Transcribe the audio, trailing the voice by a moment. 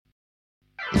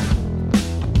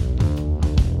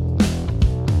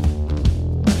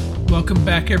Welcome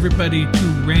back, everybody, to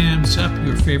Rams Up,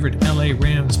 your favorite LA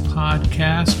Rams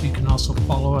podcast. You can also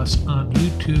follow us on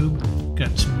YouTube.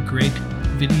 Got some great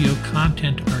video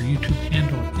content. Our YouTube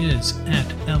handle is at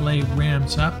LA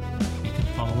Rams Up. You can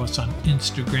follow us on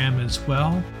Instagram as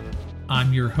well.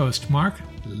 I'm your host, Mark.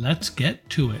 Let's get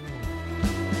to it.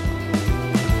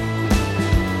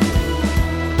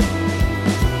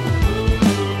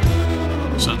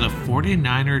 So the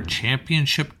 49er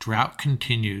championship drought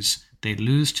continues. They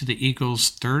lose to the Eagles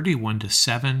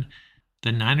 31-7.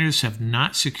 The Niners have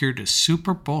not secured a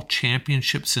Super Bowl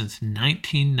championship since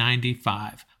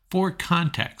 1995. For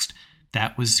context,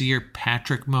 that was the year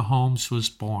Patrick Mahomes was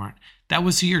born. That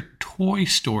was the year Toy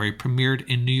Story premiered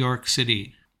in New York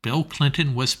City. Bill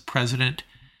Clinton was president,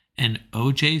 and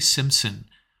O.J. Simpson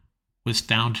was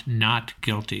found not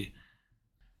guilty.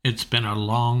 It's been a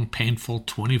long, painful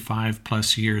 25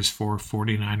 plus years for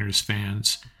 49ers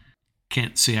fans.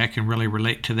 Can't say I can really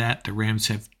relate to that. The Rams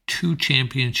have 2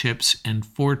 championships and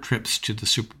 4 trips to the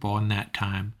Super Bowl in that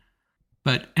time.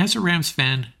 But as a Rams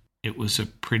fan, it was a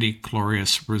pretty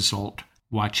glorious result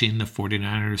watching the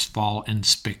 49ers fall in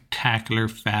spectacular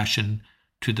fashion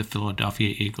to the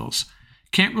Philadelphia Eagles.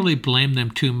 Can't really blame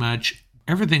them too much.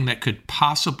 Everything that could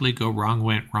possibly go wrong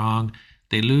went wrong.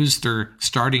 They lose their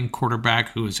starting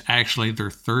quarterback, who is actually their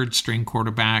 3rd-string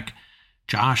quarterback.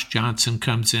 Josh Johnson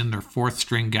comes in, their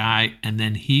 4th-string guy, and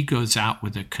then he goes out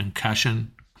with a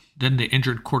concussion. Then the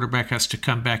injured quarterback has to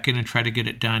come back in and try to get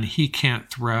it done. He can't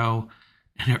throw,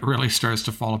 and it really starts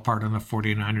to fall apart on the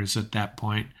 49ers at that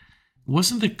point. It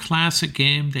wasn't the classic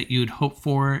game that you'd hope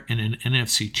for in an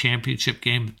NFC championship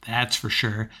game, that's for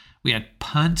sure. We had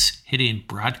punts hitting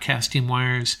broadcasting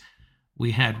wires.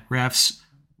 We had refs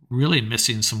really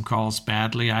missing some calls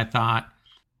badly, I thought.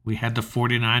 We had the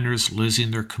 49ers losing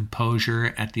their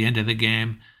composure at the end of the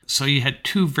game. So you had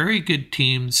 2 very good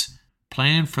teams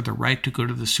playing for the right to go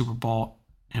to the Super Bowl,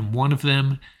 and one of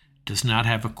them does not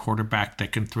have a quarterback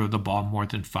that can throw the ball more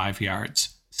than 5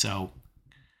 yards. So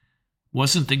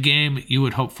wasn't the game you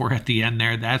would hope for at the end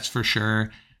there, that's for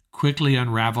sure. Quickly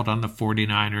unraveled on the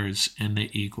 49ers, and the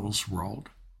Eagles rolled.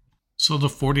 So the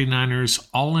 49ers'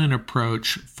 all-in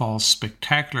approach falls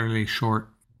spectacularly short,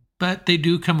 but they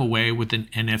do come away with an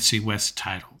NFC West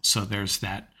title, so there's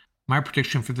that. My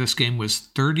prediction for this game was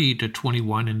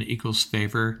 30-21 in the Eagles'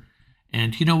 favor,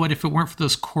 and you know what? If it weren't for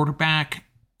those quarterback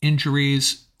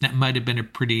injuries, that might have been a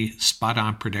pretty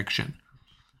spot-on prediction.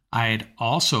 I had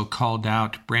also called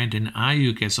out Brandon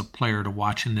Ayuk as a player to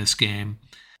watch in this game.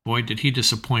 Boy, did he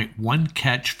disappoint. 1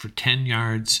 catch for 10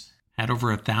 yards, had over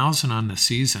 1,000 on the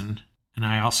season. And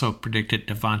I also predicted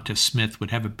Devonta Smith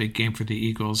would have a big game for the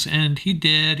Eagles, and he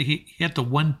did. He had the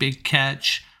 1 big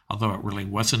catch, although it really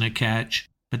wasn't a catch.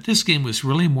 But this game was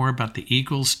really more about the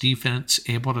Eagles' defense,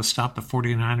 able to stop the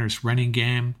 49ers' running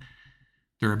game,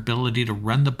 their ability to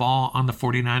run the ball on the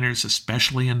 49ers,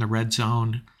 especially in the red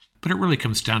zone. But it really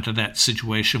comes down to that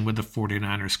situation with the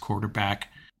 49ers quarterback.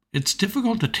 It's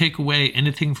difficult to take away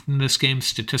anything from this game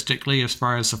statistically as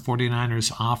far as the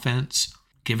 49ers' offense,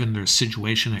 given their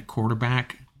situation at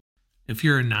quarterback. If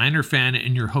you're a Niner fan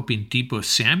and you're hoping Deebo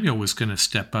Samuel was going to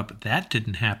step up, that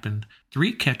didn't happen.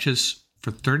 3 catches for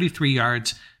 33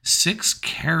 yards, 6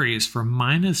 carries for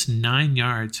 -9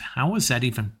 yards. How was that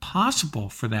even possible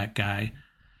for that guy?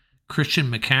 Christian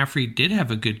McCaffrey did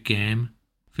have a good game,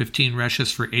 15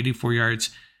 rushes for 84 yards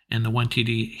and the 1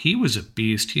 TD. He was a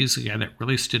beast. He's the guy that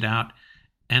really stood out,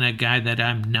 and a guy that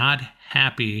I'm not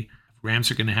happy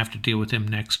Rams are going to have to deal with him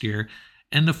next year.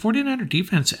 And the 49er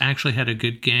defense actually had a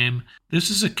good game. This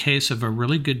is a case of a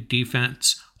really good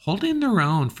defense holding their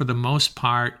own for the most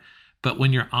part, but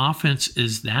when your offense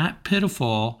is that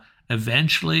pitiful,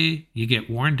 eventually you get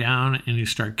worn down and you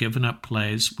start giving up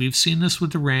plays. We've seen this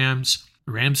with the Rams.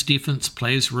 The Rams defense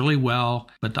plays really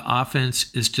well, but the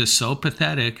offense is just so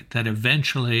pathetic that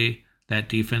eventually that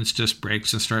defense just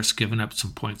breaks and starts giving up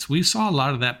some points. We saw a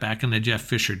lot of that back in the Jeff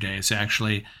Fisher days,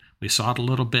 actually. We saw it a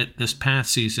little bit this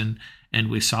past season, and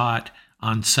we saw it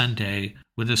on Sunday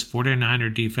with this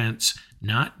 49er defense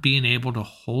not being able to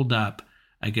hold up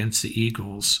against the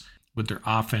Eagles, with their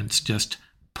offense just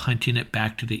punting it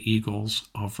back to the Eagles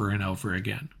over and over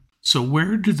again. So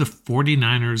where do the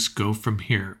 49ers go from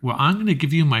here? Well, I'm going to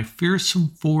give you my fearsome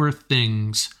 4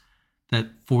 things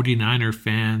that 49er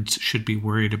fans should be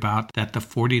worried about, that the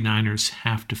 49ers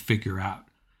have to figure out.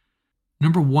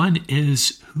 Number 1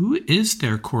 is, who is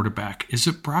their quarterback? Is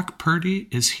it Brock Purdy?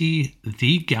 Is he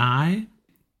the guy?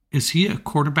 Is he a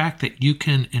quarterback that you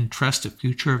can entrust the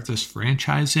future of this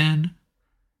franchise in?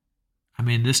 I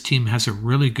mean, this team has a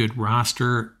really good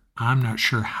roster. I'm not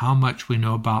sure how much we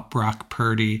know about Brock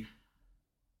Purdy.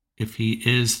 if he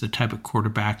is the type of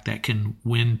quarterback that can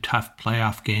win tough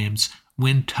playoff games,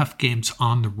 win tough games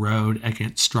on the road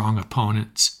against strong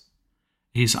opponents.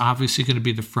 He's obviously going to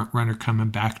be the front runner coming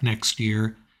back next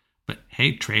year. But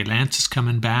hey, Trey Lance is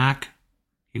coming back.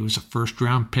 He was a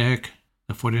first-round pick.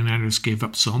 The 49ers gave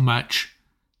up so much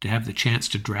to have the chance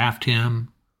to draft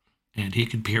him. And he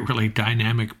could be a really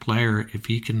dynamic player if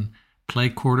he can play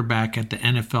quarterback at the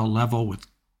NFL level with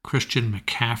Christian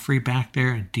McCaffrey back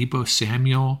there and Deebo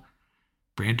Samuel,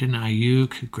 Brandon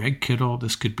Ayuk, Greg Kittle.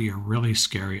 This could be a really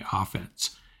scary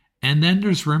offense. And then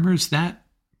there's rumors that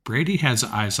Brady has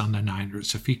eyes on the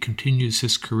Niners. If he continues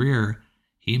his career,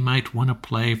 he might want to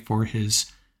play for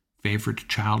his favorite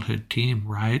childhood team,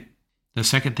 right? The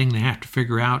second thing they have to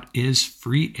figure out is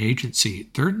free agency.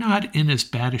 They're not in as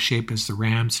bad a shape as the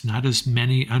Rams, not as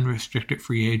many unrestricted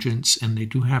free agents, and they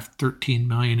do have $13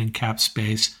 million in cap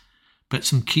space. But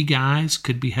some key guys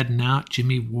could be heading out.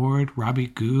 Jimmy Ward, Robbie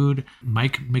Goode,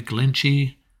 Mike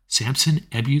McGlinchey, Samson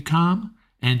Ebukam.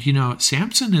 And,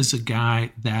 Samson is a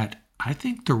guy that I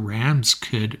think the Rams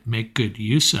could make good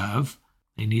use of.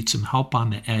 They need some help on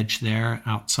the edge there,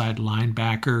 outside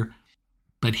linebacker.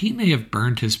 But he may have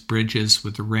burned his bridges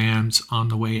with the Rams on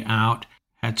the way out,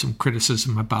 had some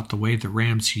criticism about the way the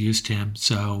Rams used him,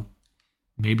 so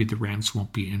maybe the Rams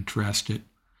won't be interested.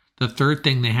 The third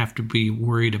thing they have to be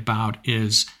worried about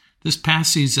is this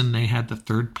past season they had the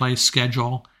third place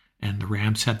schedule and the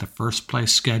Rams had the first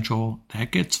place schedule.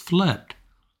 That gets flipped.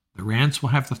 The Rams will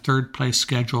have the third place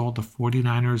schedule, the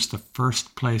 49ers the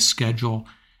first place schedule.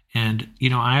 And,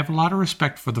 I have a lot of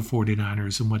respect for the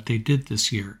 49ers and what they did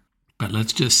this year. But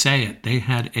let's just say it, they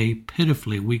had a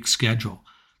pitifully weak schedule.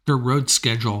 Their road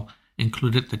schedule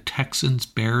included the Texans,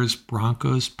 Bears,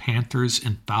 Broncos, Panthers,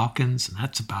 and Falcons, and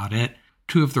that's about it.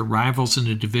 Two of the rivals in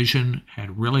the division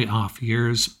had really off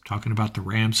years, talking about the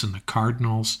Rams and the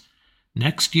Cardinals.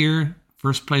 Next year,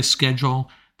 first place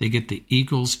schedule, they get the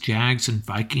Eagles, Jags, and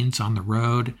Vikings on the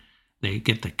road. They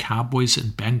get the Cowboys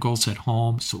and Bengals at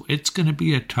home, so it's going to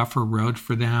be a tougher road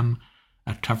for them,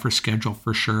 a tougher schedule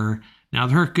for sure. Now,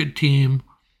 they're a good team.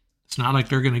 It's not like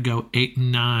they're going to go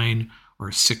 8-9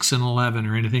 or 6-11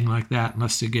 or anything like that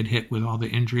unless they get hit with all the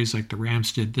injuries like the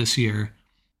Rams did this year.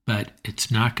 But it's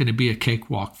not going to be a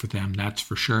cakewalk for them, that's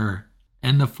for sure.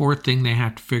 And the fourth thing they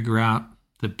have to figure out,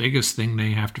 the biggest thing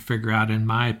they have to figure out, in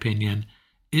my opinion,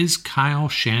 is Kyle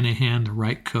Shanahan the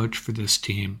right coach for this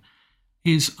team?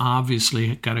 He's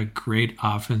obviously got a great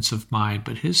offensive mind,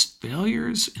 but his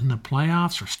failures in the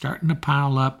playoffs are starting to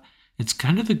pile up. It's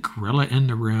kind of the gorilla in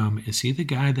the room. Is he the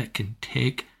guy that can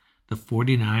take the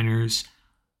 49ers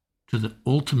to the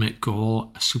ultimate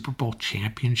goal, a Super Bowl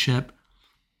championship?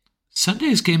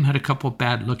 Sunday's game had a couple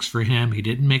bad looks for him. He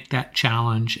didn't make that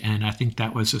challenge, and I think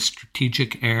that was a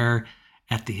strategic error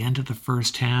at the end of the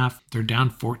first half. They're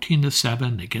down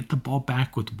 14-7. They get the ball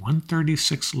back with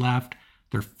 1:36 left.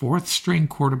 Their fourth string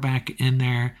quarterback in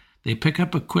there. They pick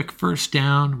up a quick first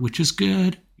down, which is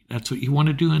good. That's what you want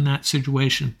to do in that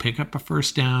situation, pick up a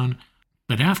first down.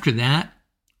 But after that,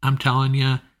 I'm telling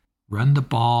you, run the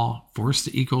ball, force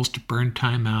the Eagles to burn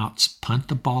timeouts, punt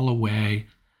the ball away.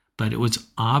 But it was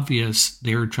obvious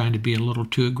they were trying to be a little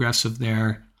too aggressive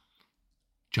there.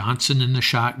 Johnson in the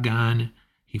shotgun.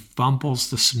 He fumbles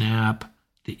the snap.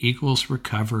 The Eagles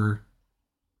recover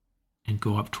and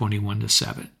go up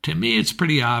 21-7. To me, it's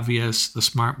pretty obvious. The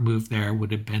smart move there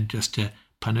would have been just to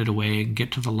punt it away and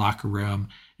get to the locker room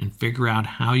and figure out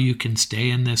how you can stay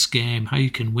in this game, how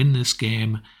you can win this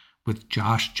game with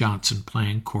Josh Johnson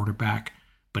playing quarterback.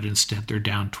 But instead, they're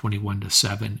down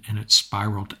 21-7, and it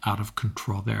spiraled out of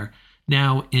control there.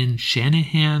 Now, in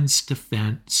Shanahan's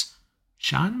defense,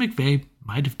 Sean McVay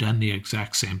might have done the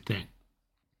exact same thing.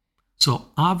 So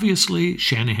obviously,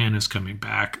 Shanahan is coming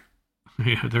back.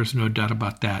 Yeah, there's no doubt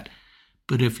about that.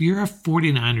 But if you're a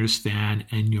 49ers fan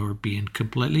and you're being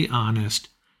completely honest,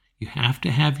 you have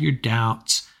to have your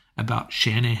doubts about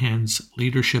Shanahan's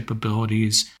leadership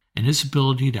abilities and his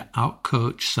ability to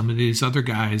outcoach some of these other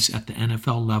guys at the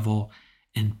NFL level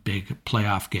in big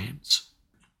playoff games.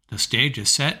 The stage is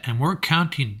set and we're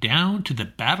counting down to the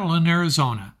battle in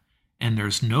Arizona. And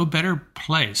there's no better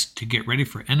place to get ready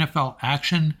for NFL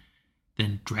action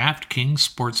than DraftKings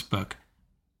Sportsbook,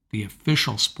 the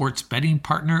official sports betting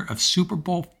partner of Super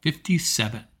Bowl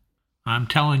 57. I'm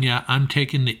telling you, I'm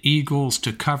taking the Eagles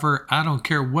to cover. I don't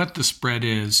care what the spread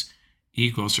is.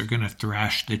 Eagles are going to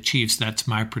thrash the Chiefs. That's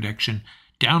my prediction.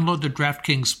 Download the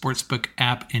DraftKings Sportsbook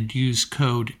app and use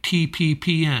code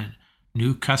TPPN.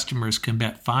 New customers can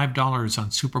bet $5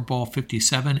 on Super Bowl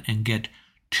 57 and get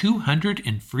 200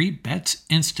 in free bets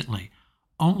instantly.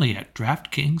 Only at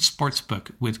DraftKings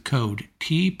Sportsbook with code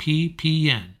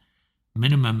TPPN.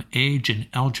 Minimum age and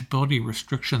eligibility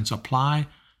restrictions apply.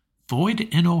 Void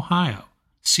in Ohio.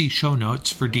 See show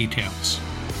notes for details.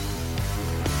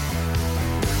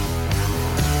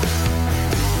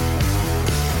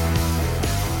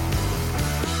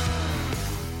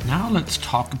 Now let's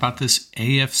talk about this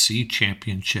AFC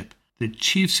Championship. The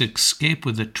Chiefs escape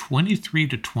with a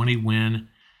 23-20 win.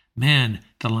 Man,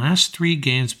 the last 3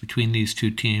 games between these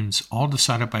two teams, all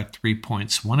decided by 3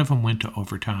 points. One of them went to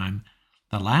overtime.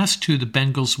 The last 2, the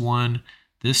Bengals won.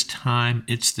 This time,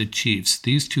 it's the Chiefs.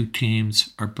 These two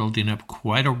teams are building up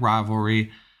quite a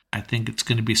rivalry. I think it's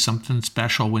going to be something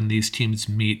special when these teams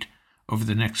meet over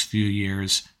the next few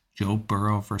years. Joe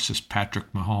Burrow versus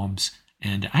Patrick Mahomes.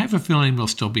 And I have a feeling we'll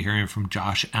still be hearing from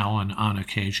Josh Allen on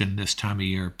occasion this time of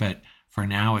year. But for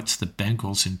now, it's the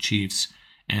Bengals and Chiefs.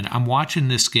 And I'm watching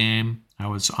this game. I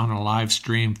was on a live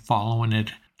stream following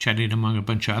it, chatting among a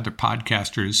bunch of other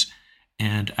podcasters.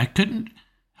 And I couldn't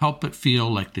help but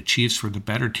feel like the Chiefs were the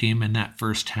better team in that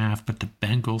first half. But the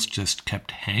Bengals just kept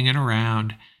hanging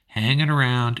around.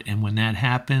 And when that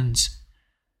happens,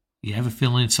 you have a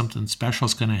feeling something special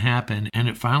is going to happen. And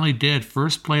it finally did.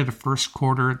 First play of the first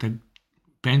quarter, the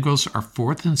Bengals are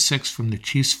 4th and 6 from the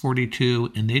Chiefs'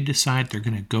 42, and they decide they're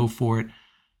going to go for it.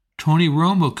 Tony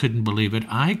Romo couldn't believe it.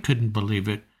 I couldn't believe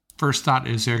it. First thought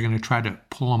is they're going to try to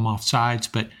pull him off sides,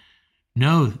 but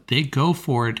no, they go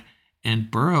for it,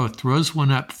 and Burrow throws one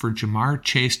up for Jamar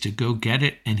Chase to go get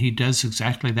it, and he does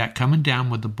exactly that, coming down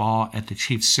with the ball at the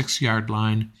Chiefs' 6-yard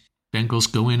line.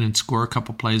 Bengals go in and score a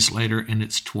couple plays later, and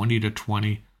it's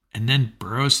 20-20. And then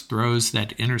Burrows throws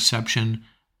that interception,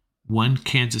 one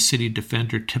Kansas City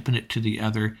defender tipping it to the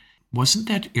other. Wasn't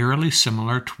that eerily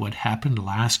similar to what happened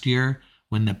last year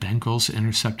when the Bengals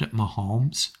intercepted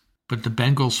Mahomes? But the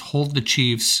Bengals hold the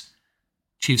Chiefs.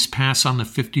 Chiefs pass on the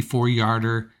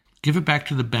 54-yarder, give it back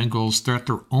to the Bengals. They're at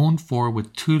their own 4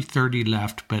 with 2:30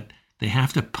 left, but they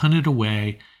have to punt it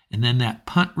away. And then that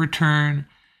punt return,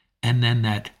 and then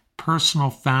that personal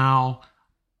foul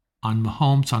on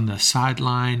Mahomes on the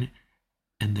sideline,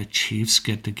 and the Chiefs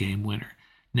get the game winner.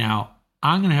 Now,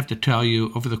 I'm going to have to tell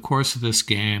you, over the course of this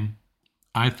game,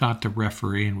 I thought the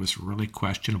refereeing was really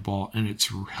questionable, and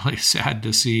it's really sad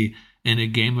to see in a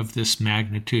game of this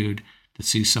magnitude, to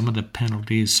see some of the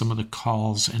penalties, some of the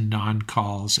calls and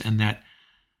non-calls, and that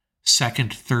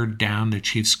second, third down the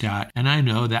Chiefs got. And I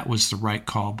know that was the right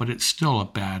call, but it's still a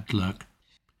bad look.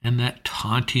 And that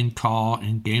taunting call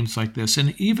in games like this,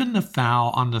 and even the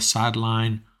foul on the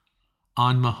sideline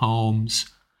on Mahomes.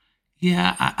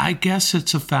 Yeah, I guess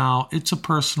it's a foul. It's a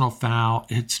personal foul.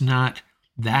 It's not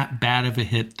that bad of a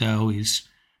hit, though. He's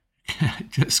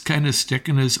just kind of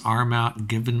sticking his arm out and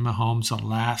giving Mahomes a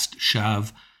last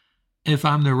shove. If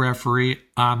I'm the referee,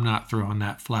 I'm not throwing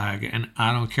that flag. And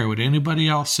I don't care what anybody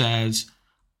else says.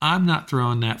 I'm not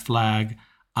throwing that flag.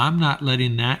 I'm not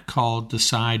letting that call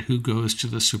decide who goes to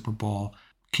the Super Bowl.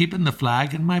 Keeping the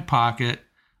flag in my pocket,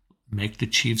 make the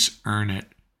Chiefs earn it.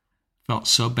 Felt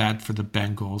so bad for the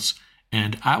Bengals.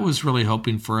 And I was really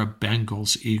hoping for a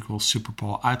Bengals-Eagles Super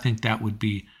Bowl. I think that would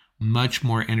be much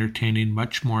more entertaining,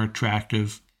 much more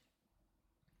attractive.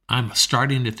 I'm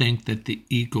starting to think that the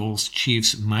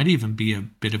Eagles-Chiefs might even be a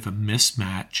bit of a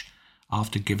mismatch. I'll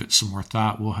have to give it some more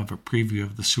thought. We'll have a preview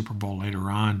of the Super Bowl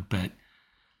later on. But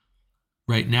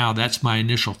right now, that's my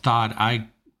initial thought. I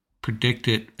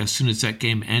predicted as soon as that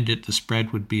game ended, the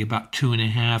spread would be about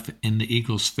 2.5 in the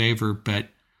Eagles' favor. But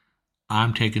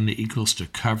I'm taking the Eagles to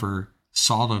cover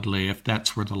solidly if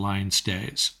that's where the line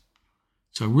stays.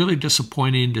 So really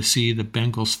disappointing to see the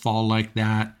Bengals fall like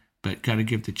that, but got to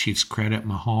give the Chiefs credit.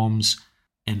 Mahomes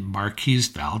and Marquise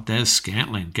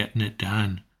Valdez-Scantling getting it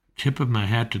done. Tip of my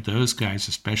hat to those guys,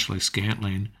 especially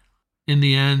Scantling. In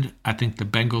the end, I think the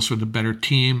Bengals were the better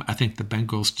team. I think the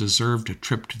Bengals deserved a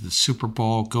trip to the Super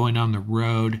Bowl, going on the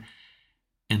road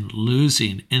and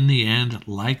losing in the end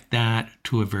like that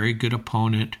to a very good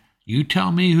opponent. You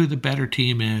tell me who the better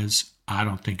team is. I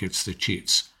don't think it's the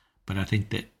Chiefs, but I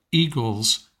think the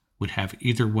Eagles would have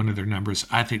either one of their numbers.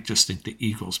 I just think the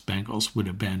Eagles-Bengals would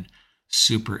have been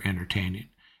super entertaining.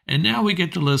 And now we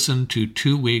get to listen to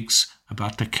 2 weeks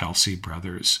about the Kelsey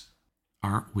brothers.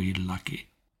 Aren't we lucky?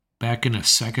 Back in a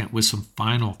second with some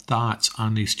final thoughts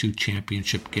on these 2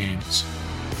 championship games.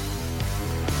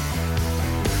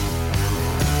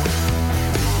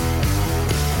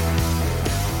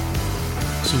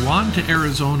 So on to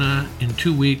Arizona in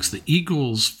 2 weeks, the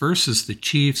Eagles versus the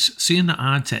Chiefs. Seeing the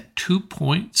odds at 2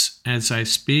 points as I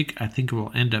speak. I think it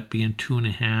will end up being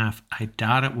 2.5. I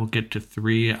doubt it will get to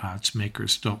 3. Odds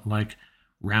makers don't like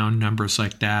round numbers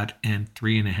like that, and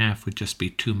 3.5 would just be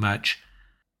too much.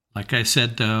 Like I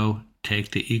said, though,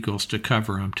 take the Eagles to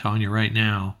cover, I'm telling you right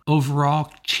now.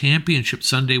 Overall, Championship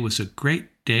Sunday was a great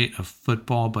day of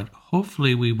football, but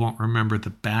hopefully we won't remember the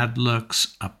bad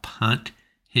looks, a punt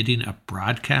hitting a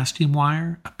broadcasting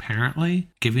wire, apparently,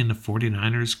 giving the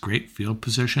 49ers great field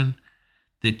position.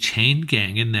 The chain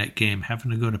gang in that game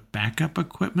having to go to backup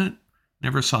equipment.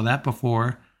 Never saw that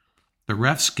before. The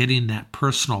refs getting that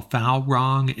personal foul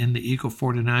wrong in the Eagle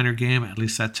 49er game. At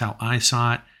least that's how I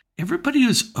saw it. Everybody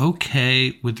was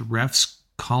okay with refs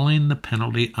calling the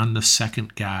penalty on the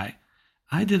second guy.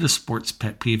 I did a sports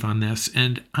pet peeve on this,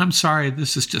 and I'm sorry,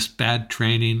 this is just bad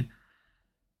training.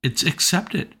 It's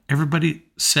accepted. Everybody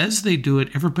says they do it.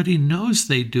 Everybody knows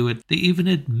they do it. They even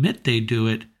admit they do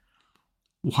it.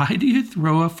 Why do you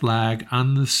throw a flag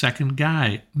on the second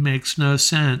guy? Makes no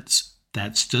sense.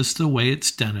 That's just the way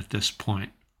it's done at this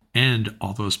point. And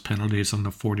all those penalties on the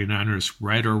 49ers,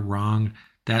 right or wrong,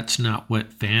 that's not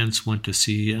what fans want to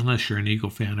see, unless you're an Eagle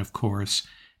fan, of course.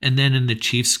 And then in the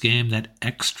Chiefs game, that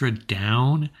extra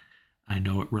down, I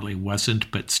know it really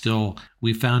wasn't, but still,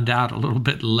 we found out a little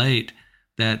bit late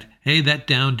that, hey, that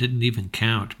down didn't even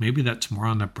count. Maybe that's more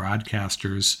on the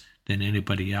broadcasters than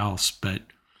anybody else, but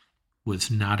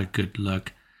was not a good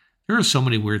look. There are so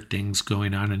many weird things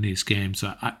going on in these games.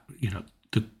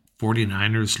 The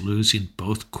 49ers losing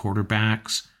both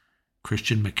quarterbacks.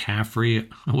 Christian McCaffrey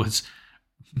was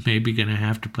maybe going to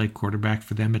have to play quarterback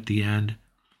for them at the end.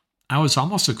 I was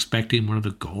almost expecting one of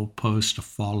the goalposts to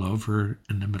fall over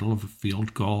in the middle of a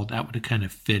field goal. That would have kind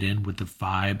of fit in with the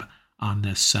vibe on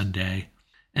this Sunday.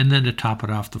 And then to top it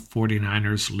off, the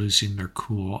 49ers losing their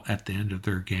cool at the end of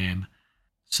their game.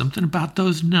 Something about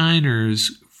those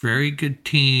Niners, very good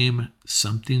team.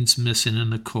 Something's missing in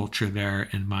the culture there,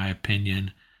 in my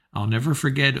opinion. I'll never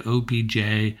forget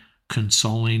OBJ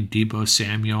consoling Deebo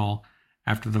Samuel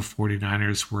after the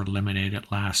 49ers were eliminated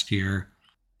last year.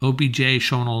 OBJ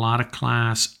showing a lot of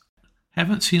class.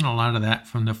 Haven't seen a lot of that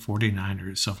from the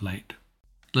 49ers of late.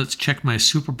 Let's check my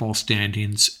Super Bowl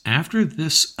standings. After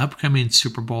this upcoming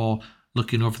Super Bowl,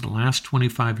 looking over the last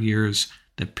 25 years,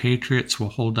 the Patriots will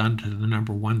hold on to the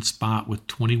number one spot with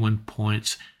 21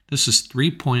 points. This is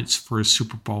 3 points for a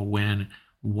Super Bowl win,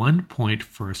 1 point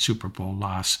for a Super Bowl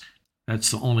loss.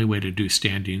 That's the only way to do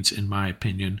standings, in my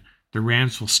opinion. The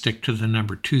Rams will stick to the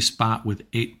number 2 spot with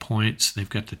 8 points. They've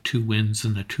got the 2 wins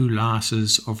and the 2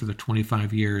 losses over the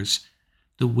 25 years.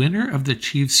 The winner of the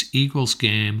Chiefs-Eagles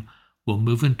game will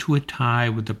move into a tie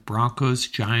with the Broncos,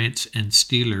 Giants, and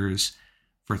Steelers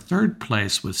for third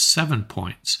place with 7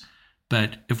 points.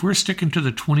 But if we're sticking to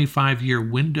the 25-year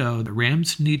window, the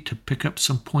Rams need to pick up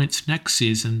some points next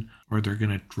season or they're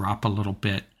going to drop a little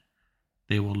bit.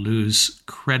 They will lose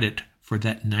credit for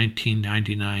that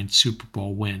 1999 Super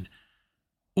Bowl win.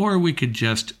 Or we could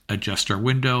just adjust our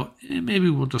window and maybe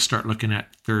we'll just start looking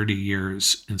at 30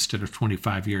 years instead of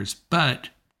 25 years. But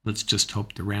let's just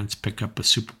hope the Rams pick up a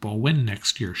Super Bowl win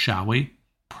next year, shall we?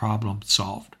 Problem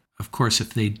solved. Of course,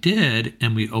 if they did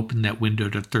and we opened that window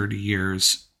to 30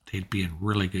 years, they'd be in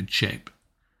really good shape.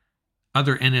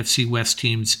 Other NFC West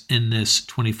teams in this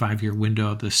 25-year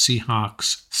window, the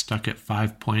Seahawks stuck at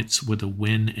 5 points with a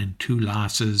win and 2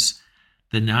 losses.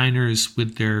 The Niners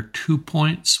with their 2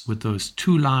 points with those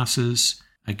 2 losses.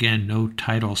 Again, no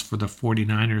titles for the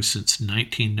 49ers since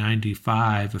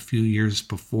 1995, a few years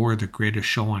before the greatest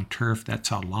show on turf. That's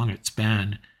how long it's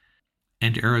been.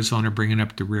 And Arizona bringing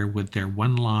up the rear with their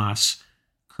 1 loss.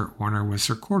 Kurt Warner was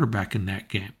their quarterback in that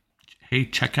game. Hey,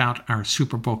 check out our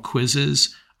Super Bowl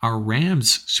quizzes. Our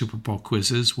Rams Super Bowl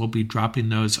quizzes. We'll be dropping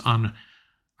those on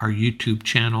our YouTube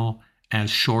channel as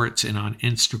shorts and on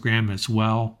Instagram as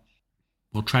well.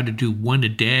 We'll try to do 1 a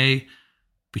day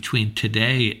between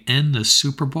today and the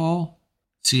Super Bowl.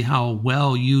 See how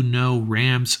well you know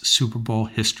Rams Super Bowl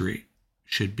history.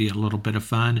 Should be a little bit of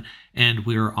fun. And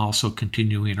we are also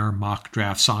continuing our mock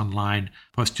drafts online,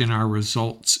 posting our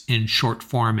results in short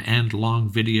form and long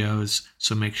videos.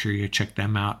 So make sure you check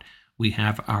them out. We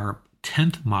have our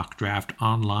 10th mock draft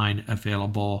online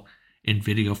available in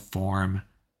video form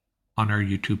on our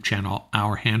YouTube channel.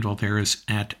 Our handle there is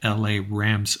at LA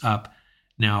Rams Up.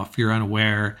 Now, if you're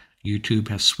unaware, YouTube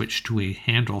has switched to a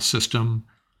handle system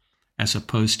as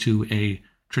opposed to a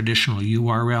traditional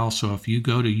URL. So if you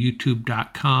go to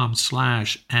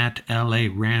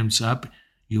youtube.com/@LARamsUp,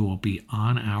 you will be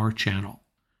on our channel.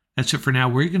 That's it for now.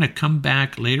 We're going to come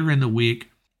back later in the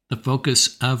week. The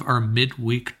focus of our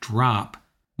midweek drop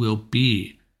will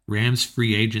be Rams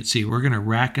free agency. We're going to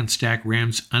rack and stack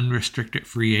Rams unrestricted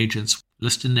free agents,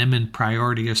 listing them in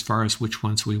priority as far as which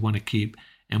ones we want to keep.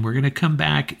 And we're going to come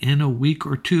back in a week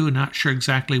or two, not sure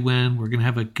exactly when. We're going to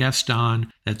have a guest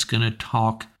on that's going to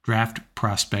talk draft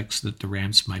prospects that the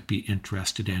Rams might be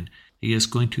interested in. He is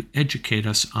going to educate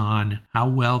us on how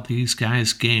well these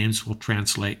guys' games will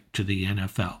translate to the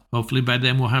NFL. Hopefully by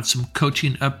then we'll have some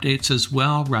coaching updates as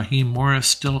well. Raheem Morris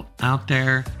still out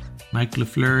there. Mike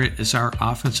LaFleur is our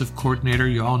offensive coordinator.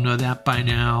 You all know that by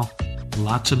now.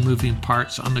 Lots of moving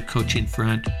parts on the coaching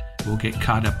front. We'll get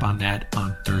caught up on that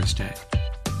on Thursday.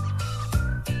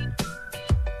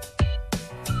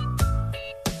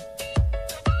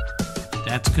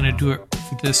 That's going to do it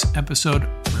for this episode.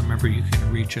 Remember, you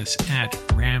can reach us at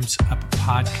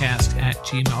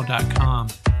ramsuppodcast@gmail.com.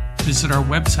 Visit our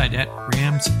website at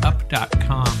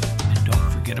ramsup.com. And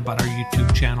don't forget about our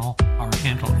YouTube channel. Our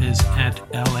handle is at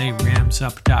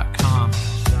laramsup.com.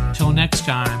 Till next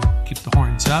time, keep the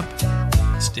horns up,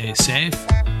 stay safe,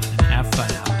 and have fun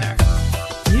out there.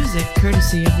 Music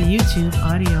courtesy of the YouTube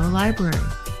audio library.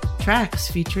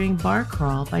 Tracks featuring Bar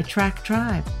Crawl by Track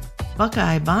Tribe,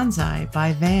 Buckeye Banzai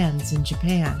by Vans in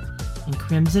Japan, and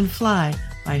Crimson Fly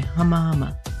by Hama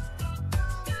Hama.